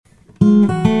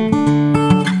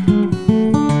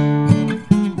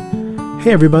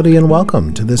Hey everybody, and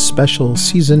welcome to this special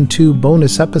Season 2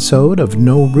 bonus episode of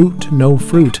No Root, No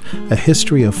Fruit, a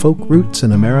history of folk roots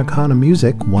and Americana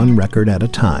music, one record at a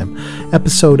time.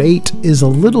 Episode 8 is a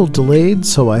little delayed,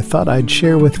 so I thought I'd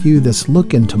share with you this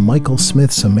look into Michael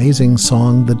Smith's amazing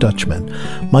song, The Dutchman.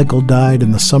 Michael died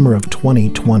in the summer of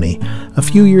 2020. A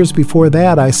few years before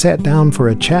that, I sat down for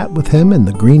a chat with him in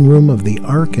the green room of the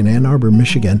Ark in Ann Arbor,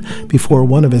 Michigan, before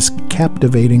one of his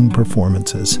captivating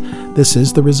performances. This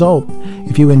is the result.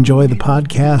 If you enjoy the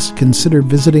podcast, consider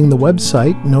visiting the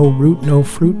website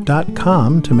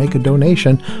NoRootNoFruit.com to make a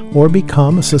donation or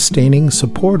become a sustaining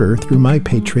supporter through my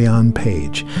Patreon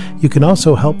page. You can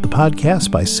also help the podcast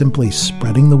by simply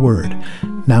spreading the word.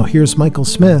 Now here's Michael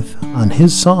Smith on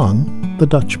his song, The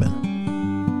Dutchman.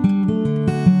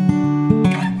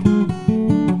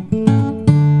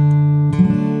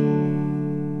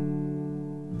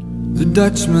 The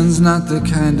Dutchman's not the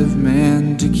kind of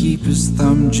man to keep his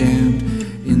thumb jammed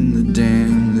in the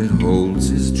dam that holds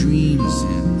his dreams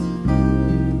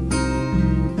in.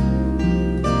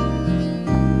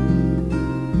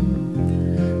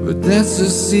 But that's a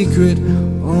secret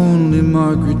only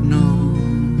Margaret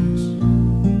knows.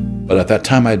 But at that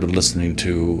time I'd been listening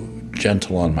to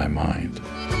Gentle on My Mind.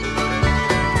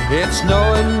 It's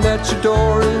knowing that your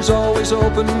door is always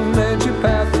open and your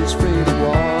path is free to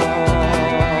walk.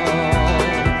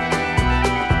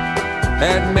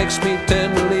 That makes me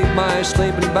tend to leave my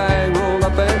sleeping bag rolled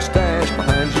up and stashed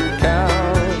behind your couch.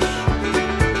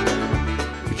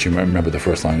 But you remember the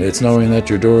first line, it's knowing that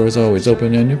your door is always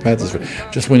open and your path is free.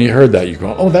 Just when you heard that, you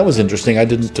go, oh, that was interesting. I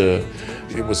didn't, it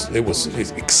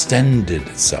extended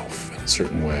itself in a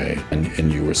certain way,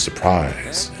 and you were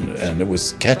surprised, and it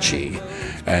was catchy,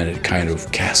 and it kind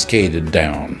of cascaded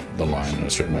down the line in a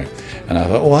certain way. And I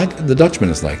thought, oh, The Dutchman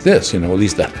is like this, at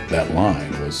least that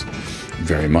line was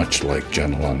very much like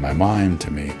Gentle on My Mind to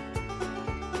me.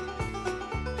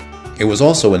 It was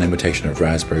also an imitation of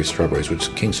Raspberry Strawberries, which is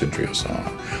a Kingston Trio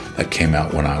song that came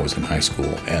out when I was in high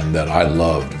school and that I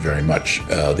loved very much.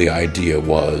 The idea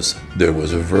was there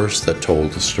was a verse that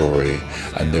told the story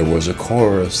and there was a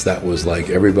chorus that was like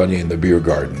everybody in the beer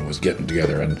garden was getting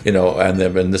together. And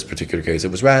then in this particular case, it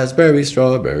was raspberry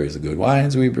strawberries, the good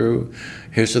wines we brew.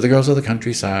 Here's to the girls of the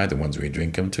countryside, the ones we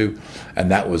drink them to. And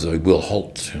that was a Will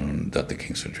Holt tune that the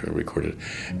Kingston Trio recorded.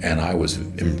 And I was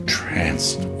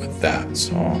entranced with that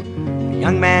song. A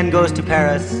young man goes to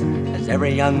Paris, as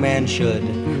every young man should.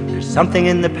 There's something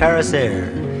in the Paris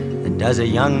air that does a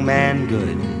young man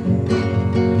good.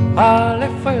 Ah, les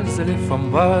fraises et les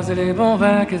framboises et les bons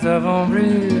vins qu'ils avons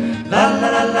bu. La la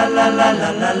la la la la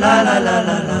la la la la la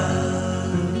la la.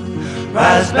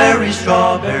 Raspberries,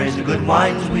 strawberries, the good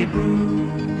wines we brew.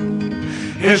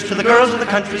 Here's to the girls of the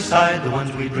countryside, the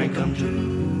ones we drink them to.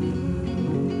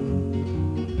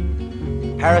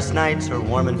 Paris nights are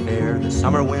warm and fair, the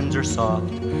summer winds are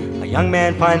soft. A young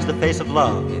man finds the face of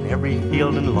love in every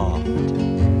field and loft.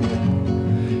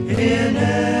 In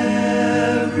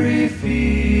every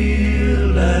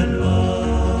field and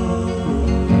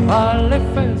loft. Ah, les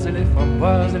fraises et les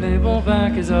framboises et les bons vins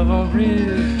qu'ils avons bu.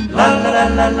 La la la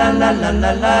la la la la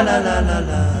la la la la la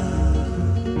la.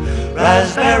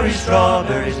 Raspberries,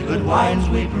 strawberries, the good wines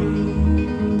we brew.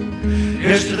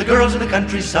 Here's to the girls of the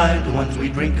countryside, the ones we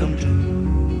drink them to.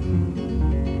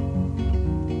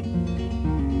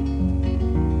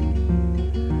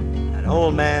 An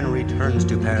old man returns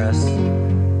to Paris,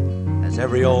 as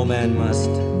every old man must,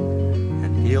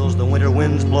 and feels the winter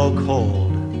winds blow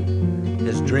cold.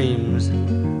 His dreams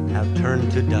have turned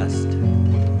to dust.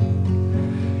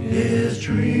 His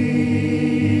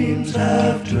dreams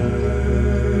have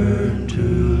turned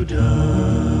to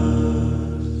dust.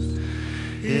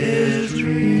 His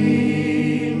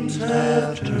dreams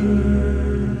have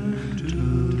turned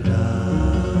to dust.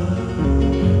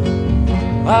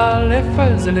 Ah, les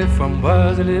fraises et les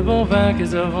framboises et les bons vins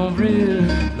qu'ils avons bu.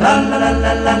 La la la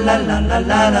la la la la la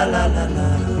la la la la la.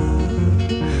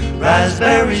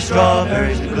 Raspberries,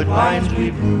 strawberries, the good wines we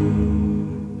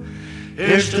brew.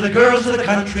 Here's to the girls of the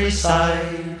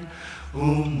countryside,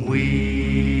 whom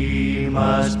we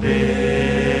must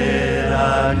bid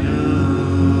adieu.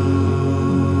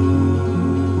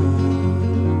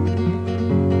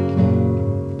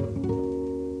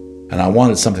 And I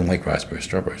wanted something like Raspberry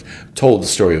Strawberries. Told the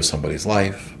story of somebody's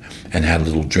life and had a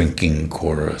little drinking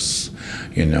chorus,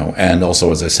 and also,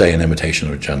 as I say, an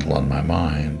imitation of Gentle on My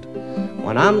Mind.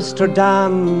 When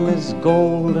Amsterdam is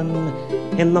golden,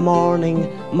 in the morning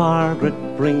Margaret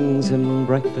brings him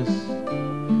breakfast.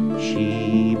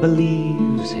 She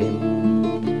believes him.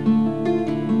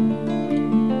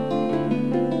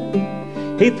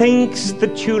 He thinks the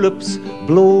tulips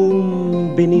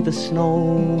bloom beneath the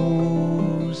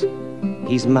snows.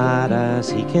 He's mad as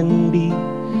he can be,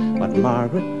 but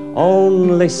Margaret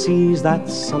only sees that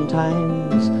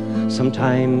sometimes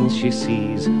she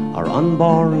sees our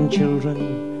unborn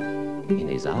children in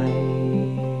his eyes.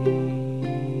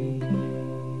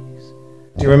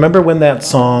 Do you remember when that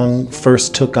song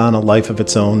first took on a life of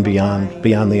its own beyond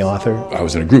the author? I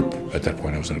was in a group at that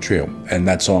point. I was in a trio. And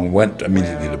that song went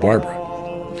immediately to Barbara.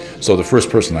 So the first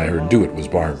person I heard do it was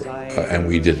Barbara. And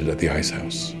we did it at the Ice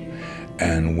House.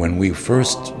 And when we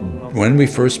first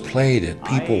played it,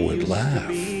 people would laugh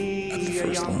at the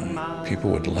first line. People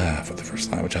would laugh at the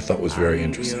first line, which I thought was very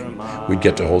interesting. We'd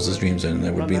get to Hols's Dreams and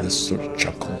there would be this sort of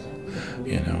chuckle,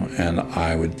 you know, and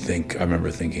I remember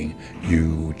thinking,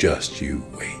 you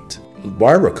wait.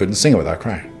 Barbara couldn't sing it without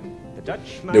crying.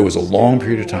 There was a long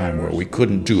period of time where we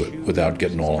couldn't do it without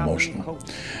getting all emotional.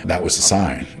 That was a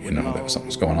sign, you know, that something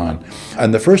was going on.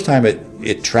 And the first time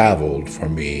it traveled for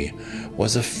me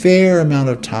was a fair amount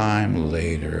of time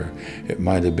later. It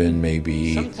might have been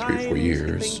maybe 3 or 4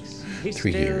 years.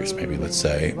 3 years, maybe, let's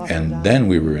say. And then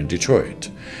we were in Detroit,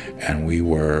 and we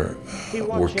were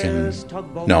working.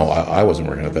 No, I wasn't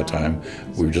working at that time.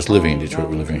 We were just living in Detroit.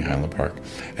 We were living in Highland Park.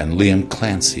 And Liam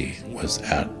Clancy was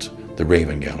at the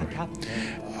Raven Gallery.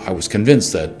 I was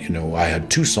convinced that, you know, I had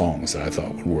 2 songs that I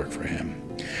thought would work for him.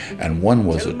 And one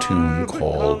was a tune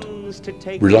called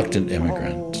Reluctant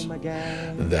Immigrant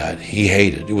that he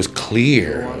hated. It was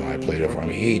clear when I played it for him.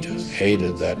 He just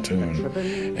hated that tune.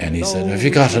 And he said, have you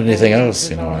got anything else?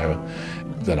 You know,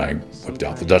 then I whipped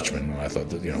out the Dutchman, and I thought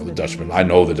that, you know, the Dutchman, I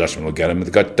know the Dutchman will get him.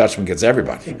 The Dutchman gets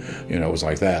everybody. You know, it was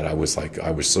like that. I was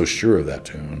so sure of that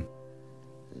tune.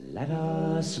 Let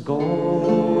us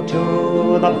go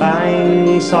to the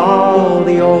banks of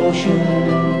the ocean,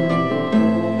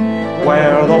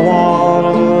 where the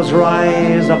walls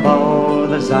rise above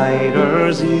the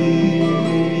Zuyder Zee.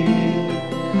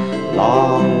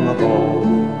 Long ago,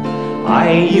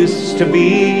 I used to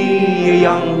be a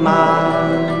young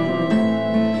man,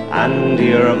 and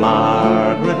dear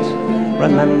Margaret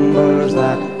remembers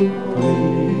that plea.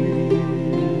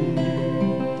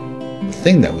 The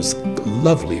thing that was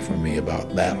lovely for me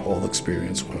about that whole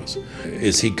experience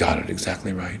is he got it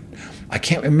exactly right. I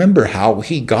can't remember how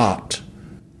he got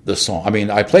the song. I mean,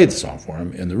 I played the song for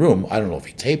him in the room. I don't know if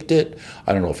he taped it.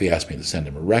 I don't know if he asked me to send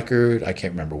him a record. I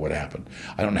can't remember what happened.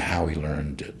 I don't know how he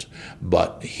learned it,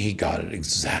 but he got it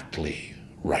exactly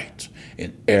right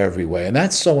in every way. And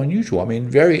that's so unusual. I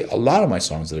mean, a lot of my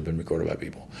songs that have been recorded by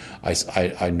people,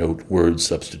 I note word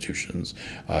substitutions,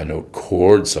 I note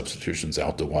chord substitutions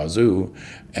out the wazoo,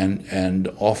 and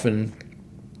often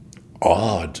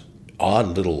odd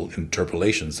little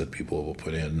interpolations that people will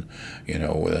put in, you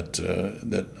know,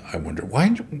 that I wonder, why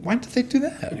did they do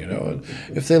that? You know,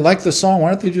 if they like the song, why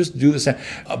don't they just do the same?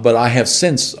 But I have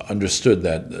since understood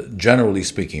that, generally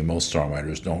speaking, most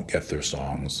songwriters don't get their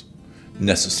songs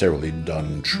necessarily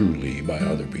done truly by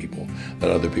other people,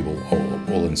 that other people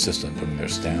will insist on putting their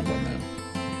stamp on them.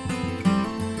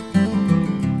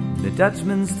 The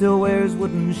Dutchman still wears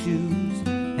wooden shoes,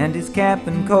 and his cap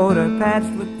and coat are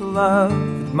patched with the love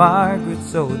that Margaret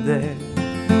sewed there.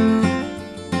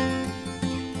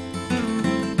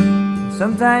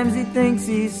 Sometimes he thinks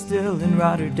he's still in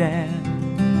Rotterdam.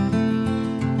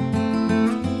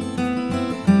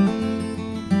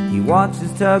 He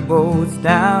watches tugboats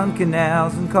down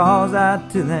canals and calls out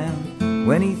to them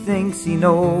when he thinks he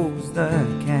knows the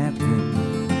captain.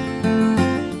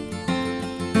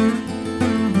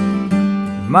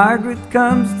 Margaret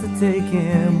comes to take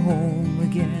him home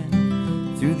again,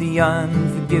 through the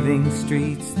unforgiving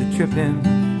streets that trip him,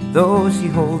 though she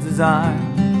holds his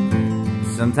arm.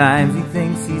 Sometimes he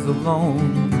thinks he's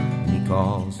alone, he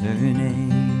calls her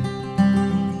name.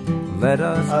 Let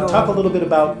us talk a little bit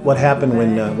about what happened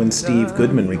when Steve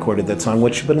Goodman recorded that song,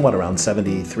 which had been, around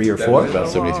 73 or 4? About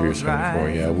 73 or 74,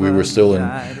 yeah. We were still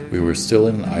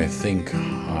in, I think,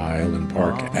 Highland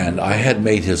Park, and I had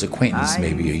made his acquaintance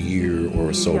maybe a year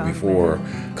or so before,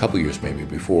 a couple years maybe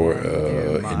before,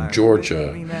 in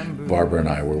Georgia. Barbara and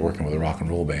I were working with a rock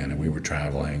and roll band, and we were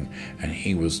traveling, and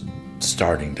he was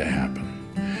starting to happen.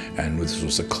 And this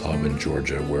was a club in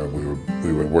Georgia where we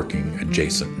were working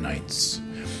adjacent nights.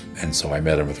 And so I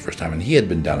met him for the first time, and he had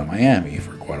been down in Miami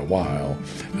for quite a while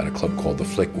at a club called The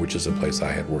Flick, which is a place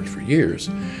I had worked for years,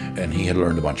 and he had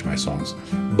learned a bunch of my songs.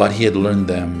 But he had learned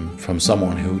them from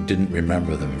someone who didn't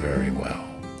remember them very well.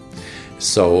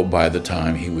 So by the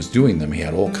time he was doing them, he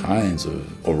had all kinds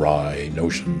of awry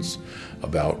notions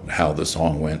about how the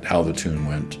song went, how the tune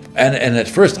went. And at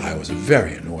first I was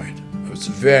very annoyed. I was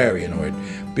was very annoyed.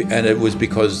 And it was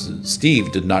because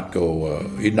Steve did not go,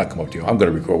 he did not come up to you, I'm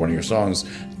going to record one of your songs,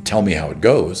 tell me how it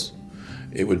goes.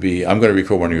 It would be, I'm going to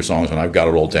record one of your songs and I've got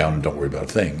it all down and don't worry about a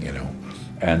thing, you know.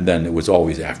 And then it was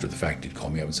always after the fact he'd call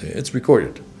me up and say, it's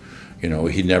recorded. You know,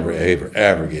 he never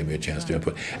ever gave me a chance to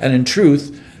input. And in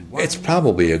truth, it's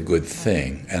probably a good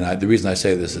thing. And the reason I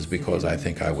say this is because I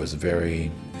think I was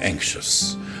very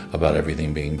anxious about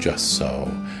everything being just so.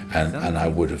 And I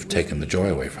would have taken the joy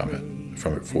away from it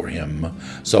for him.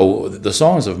 So the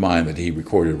songs of mine that he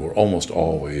recorded were almost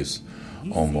always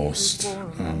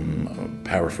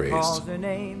paraphrased.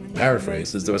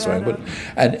 Paraphrased is the best way I put it.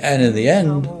 And in the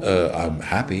end, I'm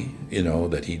happy, you know,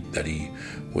 that he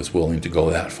was willing to go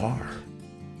that far.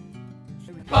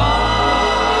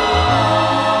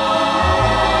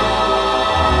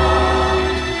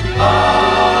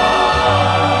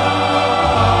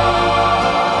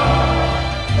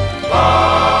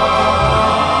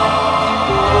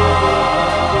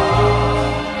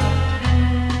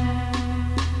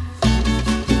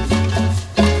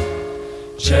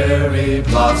 Cherry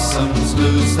blossoms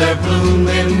lose their bloom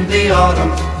in the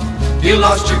autumn. You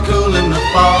lost your cool in the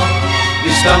fall.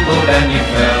 You stumbled and you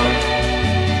fell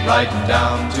right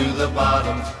down to the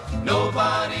bottom.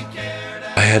 Nobody cared.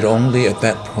 I had only at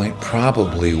that point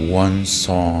probably one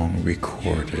song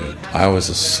recorded. I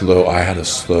had a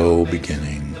slow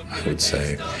beginning, I would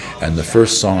say. And the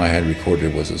first song I had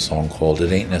recorded was a song called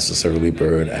It Ain't Necessarily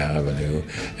Bird Avenue,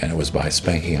 and it was by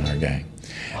Spanky and Our Gang.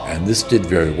 And this did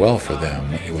very well for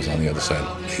them. It was on the other side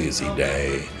of Lazy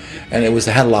Day. And it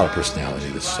had a lot of personality,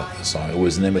 this song. It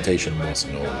was an imitation of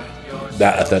Bossa Nova.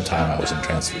 At that time, I was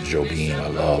entranced with Jobim. I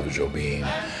loved Jobim.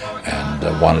 And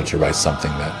wanted to write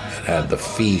something that had the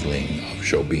feeling of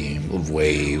Jobim, of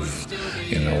Wave,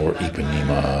 you know, or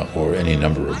Ipanema, or any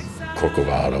number of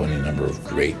Corcovado, any number of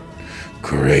great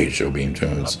Jobim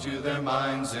tunes. Up to their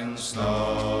minds in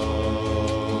snow.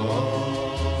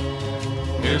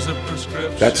 Here's a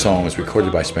prescription. That song was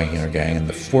recorded by Spanky and Our Gang, and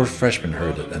the 4 freshmen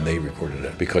heard it, and they recorded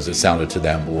it because it sounded to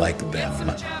them like them.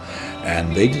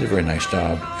 And they did a very nice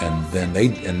job, and then they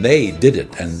did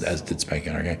it, and as did Spanky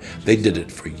and Our Gang. They did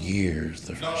it for years,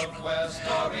 the freshmen.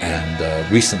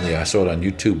 And recently I saw it on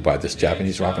YouTube by this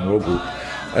Japanese rock and roll group,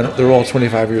 and they're all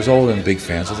 25 years old and big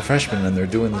fans of the Freshmen, and they're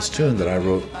doing this tune that I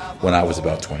wrote when I was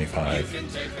about 25,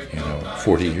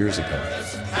 40 years ago.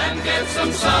 And get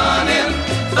some sun in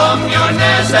from your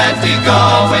nest at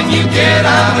Degaul when you get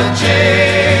out of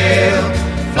jail.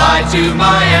 Fly to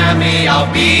Miami,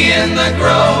 I'll be in the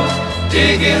grove,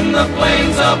 digging the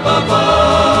plains up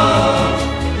above.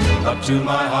 Up to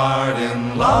my heart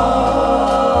in love.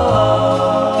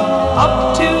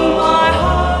 Up to my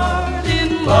heart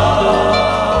in love.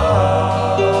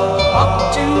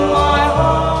 Up to my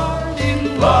heart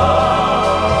in love.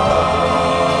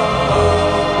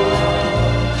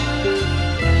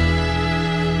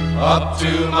 Up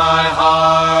to my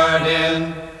heart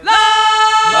in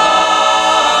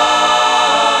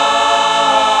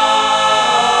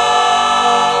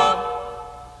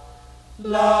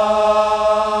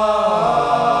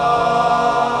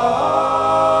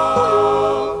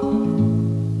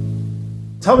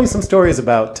Tell me some stories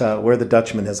about where the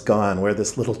Dutchman has gone, where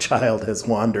this little child has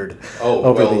wandered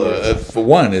over the years. For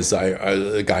one,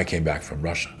 a guy came back from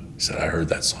Russia. He said, I heard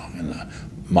that song in the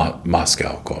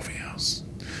Moscow coffee house.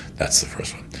 That's the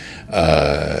first one.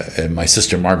 And my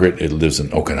sister Margaret lives in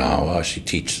Okinawa. She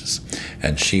teaches,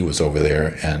 and she was over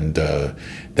there, and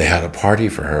they had a party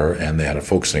for her, and they had a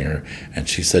folk singer, and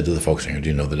she said to the folk singer, do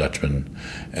you know the Dutchman?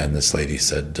 And this lady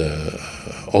said, the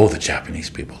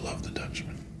Japanese people love the Dutchman.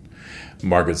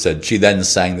 Margaret said, she then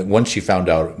sang that once she found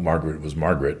out Margaret was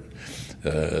Margaret,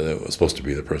 that was supposed to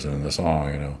be the person in the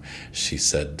song, she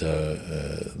said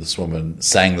this woman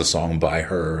sang the song by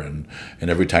her, and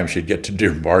every time she'd get to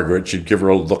Dear Margaret, she'd give her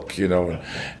a look,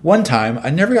 One time,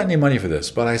 I never got any money for this,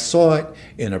 but I saw it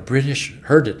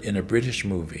heard it in a British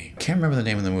movie. I can't remember the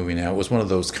name of the movie now. It was one of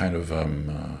those kind of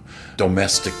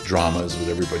domestic dramas with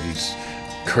everybody's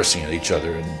cursing at each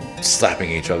other and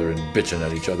slapping each other and bitching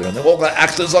at each other, and they're all got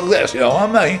accents like this,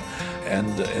 I'm me.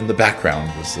 And in the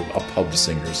background was a pub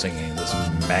singer singing this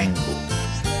mangled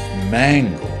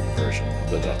version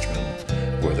of the Dutchman,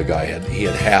 where the guy had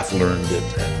half learned it,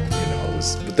 and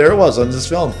but there it was on this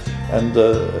film, and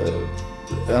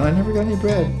I never got any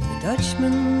bread. The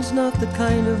Dutchman's not the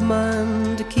kind of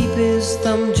man to keep his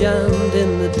thumb jammed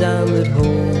in the dam that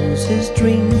holds his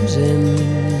dreams in.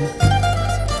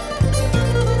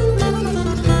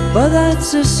 But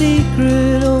that's a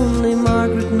secret only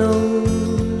Margaret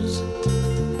knows.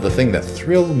 The thing that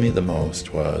thrilled me the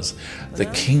most was the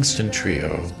Kingston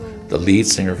Trio the lead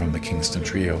singer from the Kingston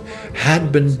Trio,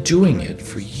 had been doing it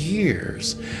for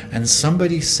years. And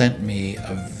somebody sent me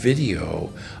a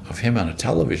video of him on a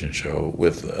television show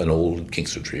with an old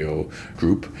Kingston Trio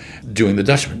group doing the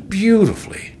Dutchman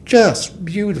beautifully, just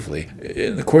beautifully.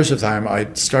 In the course of time, I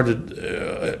started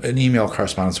an email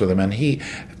correspondence with him, and he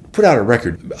put out a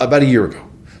record about a year ago.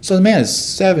 So the man is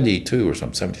 72 or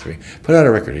something, 73, put out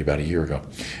a record about a year ago,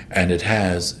 and it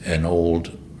has an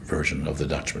old version of the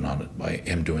Dutchman on it by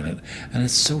him doing it, and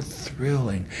it's so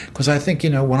thrilling, because I think,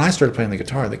 when I started playing the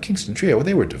guitar, the Kingston Trio, well,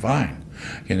 they were divine.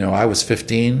 I was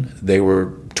 15, they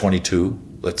were 22,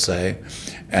 let's say,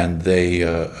 and they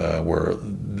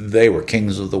were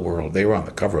kings of the world. They were on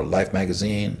the cover of Life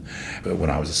magazine when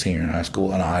I was a senior in high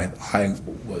school, and I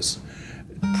was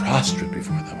prostrate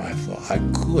before them. I thought I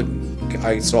couldn't.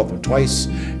 I saw them twice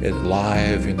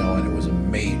live, and it was a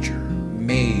major,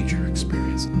 major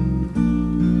experience.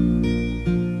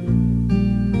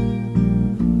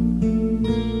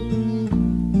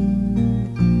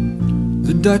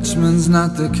 The Dutchman's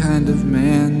not the kind of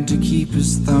man to keep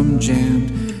his thumb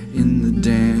jammed in the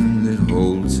dam that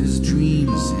holds his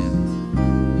dreams in.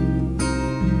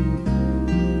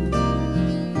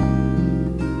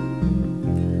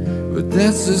 But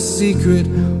that's a secret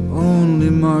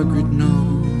only Margaret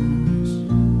knows.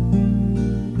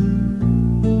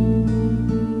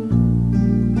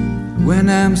 When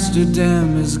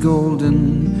Amsterdam is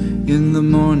golden in the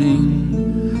morning,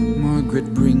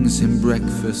 Margaret brings him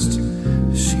breakfast.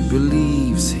 She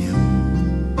believes him.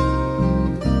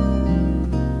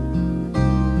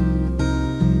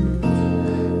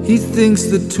 He thinks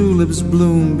the tulips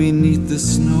bloom beneath the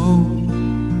snow.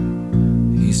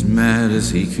 He's mad as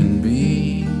he can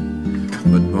be,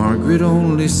 but Margaret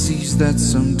only sees that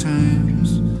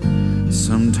sometimes.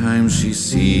 Sometimes she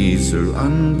sees her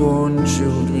unborn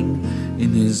children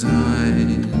in his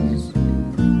eyes.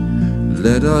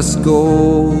 Let us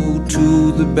go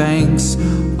to the banks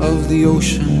of the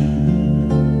ocean,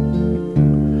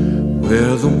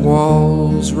 where the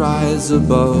walls rise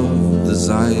above the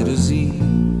Zuyder Zee.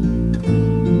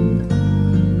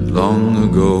 Long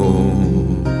ago,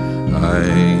 I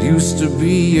used to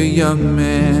be a young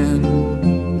man,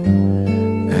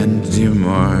 and dear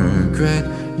Margaret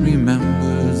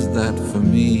remembers that for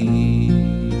me.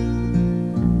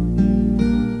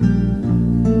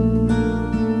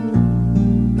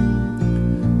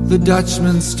 The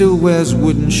Dutchman still wears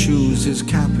wooden shoes, his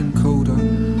cap and coat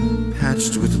are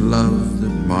patched with love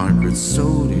that Margaret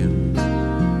sewed him.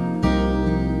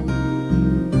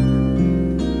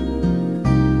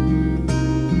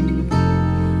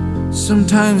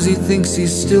 Sometimes he thinks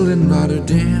he's still in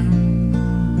Rotterdam.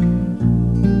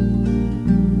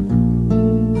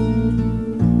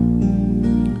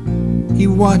 He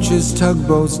watches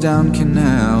tugboats down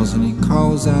canals, and he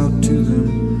calls out to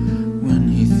them when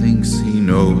he thinks he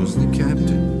knows the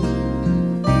captain.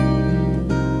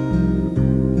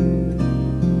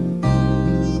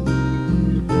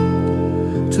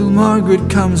 Till Margaret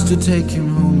comes to take him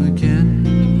home again,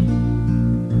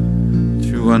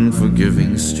 through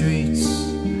unforgiving streets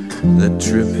that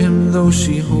trip him though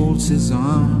she holds his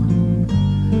arm.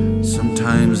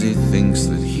 Sometimes he thinks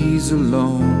that he's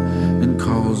alone and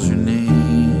calls her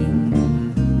name.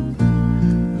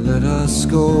 Let us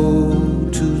go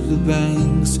to the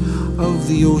banks of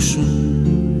the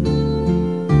ocean,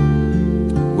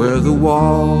 where the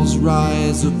walls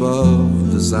rise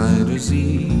above the Zuyder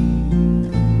Zee.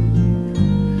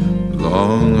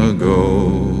 Long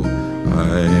ago,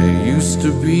 I used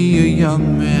to be a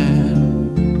young man,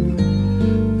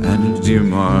 and dear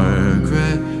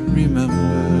Margaret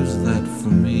remembers that for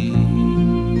me.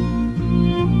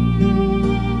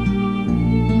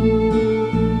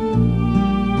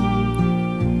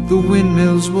 The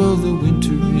windmills whirl the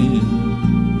winter in.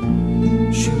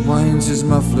 She winds his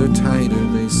muffler tighter,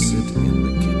 they sit in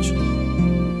the kitchen.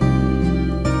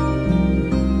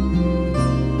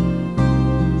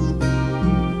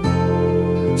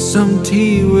 Some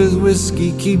tea with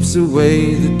whiskey keeps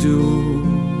away the dew.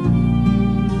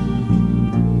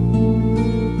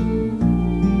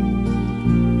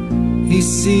 He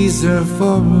sees her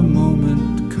for a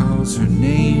moment, calls her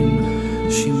name.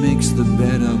 She makes the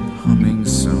bed up, humming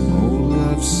some old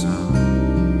love song.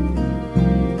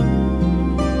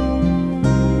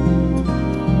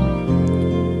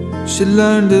 She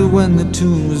learned it when the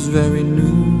tune was very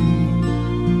new.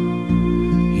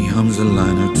 He hums a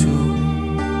line or two.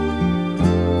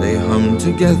 They hum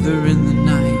together in the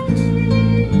night.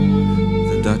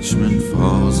 The Dutchman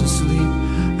falls asleep,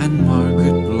 and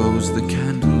Margaret blows the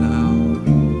candle out.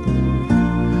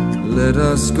 Let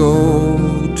us go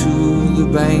to the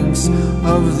banks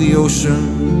of the ocean,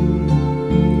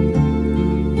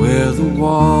 where the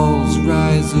walls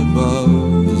rise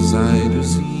above the Zuyder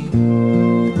Zee.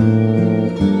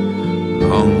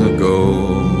 Long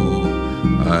ago,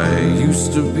 I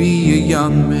used to be a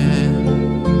young man,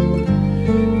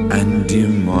 and dear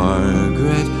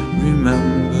Margaret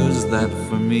remembers that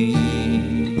for me.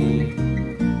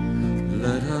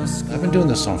 Let us I've been doing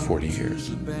this song 40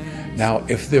 years. Now,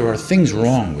 if there are things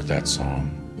wrong with that song,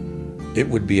 it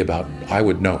would be about, I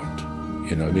would know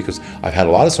it, because I've had a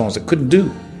lot of songs that couldn't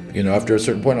do. After a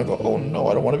certain point, I go, oh no,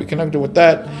 I don't want to be connected with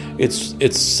that. It's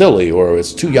silly, or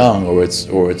it's too young, or it's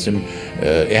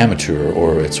amateur,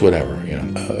 or it's whatever.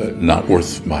 Not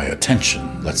worth my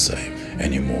attention, let's say,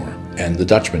 anymore. And the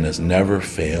Dutchman has never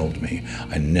failed me.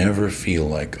 I never feel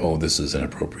like, oh, this is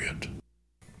inappropriate.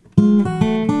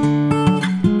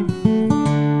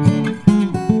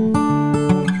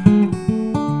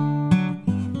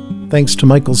 Thanks to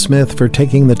Michael Smith for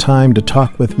taking the time to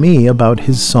talk with me about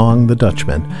his song, The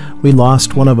Dutchman. We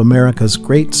lost one of America's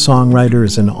great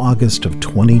songwriters in August of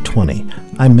 2020.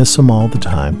 I miss him all the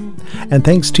time. And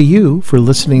thanks to you for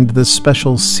listening to this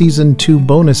special Season 2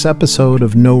 bonus episode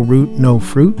of No Root, No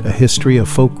Fruit, a history of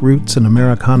folk roots and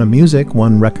Americana music,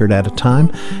 one record at a time.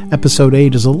 Episode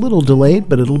 8 is a little delayed,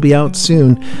 but it'll be out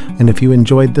soon. And if you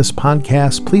enjoyed this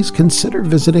podcast, please consider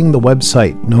visiting the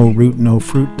website,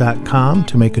 NoRootNoFruit.com,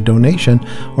 to make a donation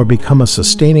or become a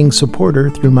sustaining supporter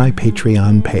through my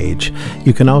Patreon page.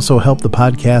 You can also help the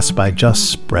podcast by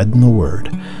just spreading the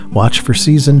word. Watch for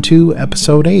Season 2,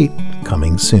 Episode 8,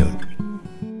 coming soon.